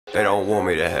They don't want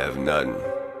me to have nothing.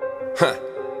 Huh.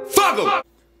 Fuck 'em!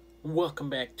 Welcome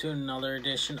back to another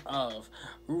edition of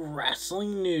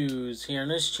Wrestling News here on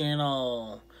this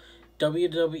channel.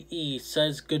 WWE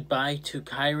says goodbye to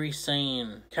KAIRI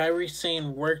SANE. KAIRI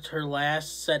SANE worked her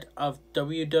last set of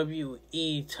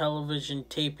WWE television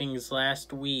tapings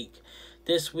last week.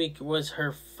 This week was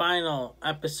her final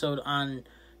episode on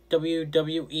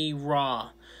WWE Raw.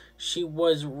 She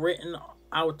was written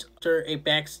out after a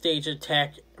backstage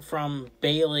attack from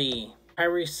Bayley.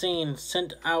 KAIRI SANE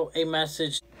sent out a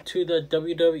message to the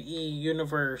WWE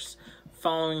Universe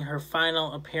following her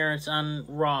final appearance on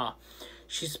Raw.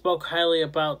 She spoke highly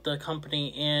about the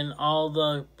company and all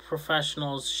the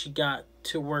professionals she got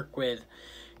to work with.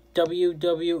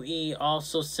 WWE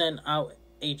also sent out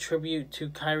a tribute to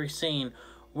KAIRI SANE,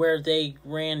 where they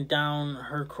ran down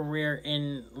her career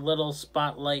in little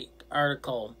spotlight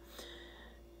article.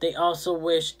 They also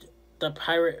wished the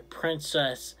Pirate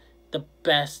Princess the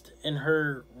best in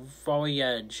her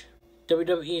voyage.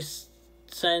 WWE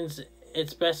sends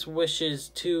its best wishes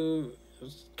to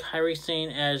KAIRI SANE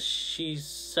as she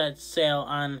sets sail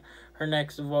on her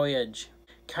next voyage.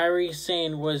 KAIRI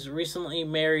SANE was recently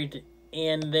married,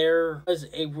 and there was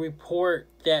a report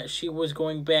that she was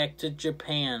going back to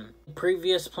Japan. The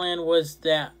previous plan was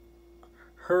that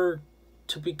her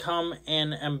to become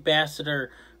an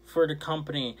ambassador for the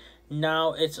company.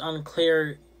 Now it's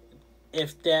unclear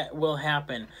if that will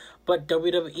happen, but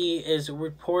WWE is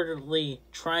reportedly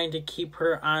trying to keep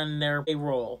her on their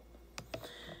payroll.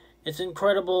 It's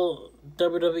incredible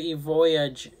WWE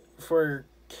voyage for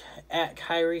at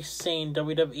KAIRI SANE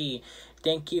WWE.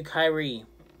 Thank you, KAIRI.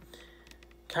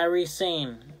 KAIRI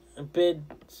SANE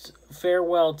bids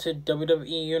farewell to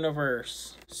WWE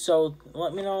Universe. So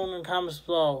let me know in the comments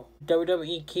below.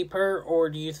 WWE keep her, or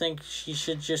do you think she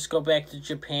should just go back to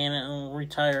Japan and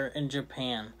retire in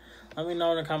Japan? Let me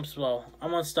know in the comments below.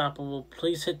 I'm unstoppable.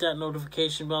 Please hit that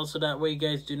notification bell so that way you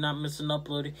guys do not miss an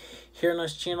upload here on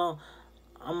this channel.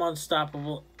 I'm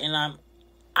unstoppable, and I'm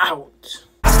out.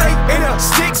 I stay in a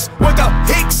 6